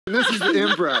And this is the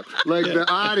improv. Like the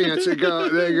audience, they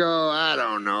go, I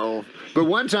don't know. But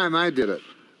one time I did it.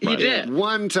 You did?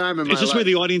 One time in my life. Is this where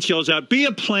the audience yells out, be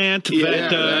a plant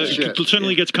that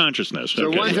suddenly gets consciousness? So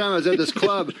one time I was at this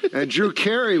club, and Drew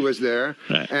Carey was there,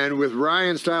 and with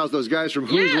Ryan Stiles, those guys from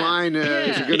Whose Line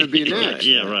is it going to be next?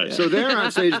 Yeah, right. So they're on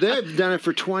stage. They've done it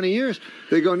for 20 years.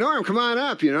 They go, Norm, come on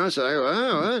up, you know. So I go,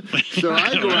 oh, what? So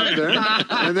I go up there,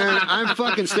 and then I'm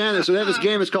fucking standing there. So they have this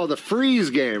game. It's called the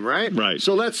freeze game, right? Right.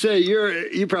 So let's say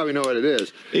you probably know what it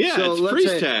is. Yeah, so it's let's freeze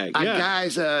say tag. A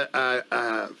guy's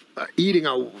eating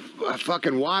a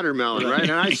fucking watermelon, right?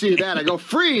 And I see that, I go,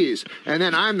 freeze! And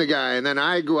then I'm the guy, and then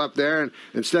I go up there, and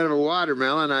instead of a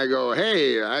watermelon, I go,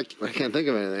 hey, I can't think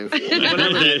of anything.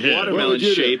 Whatever the watermelon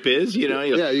shape is, you know.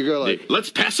 You go like,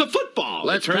 let's pass a football.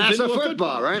 Let's pass a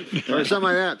football, right? Or something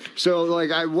like that. So,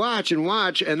 like, I watch,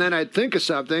 and then I'd think of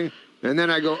something, and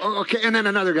then I go, oh, okay, and then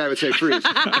another guy would say freeze.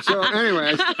 So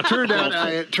anyway,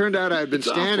 it turned out I'd been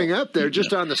standing up there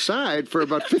just on the side for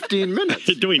about 15 minutes.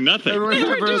 Doing nothing. You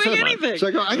weren't doing anything. So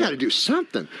I go, I got to do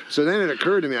something. So then it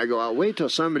occurred to me, I go, I'll wait till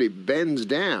somebody bends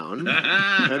down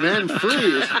and then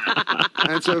freeze.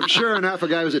 And so sure enough, a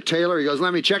guy was a tailor. He goes,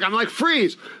 let me check. I'm like,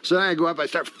 freeze. So then I go up, I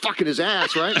start fucking his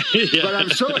ass, right? But I'm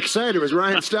so excited. It was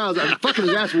Ryan Stiles. I'm fucking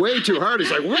his ass way too hard.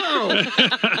 He's like, whoa.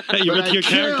 But I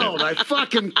killed. I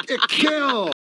fucking kill.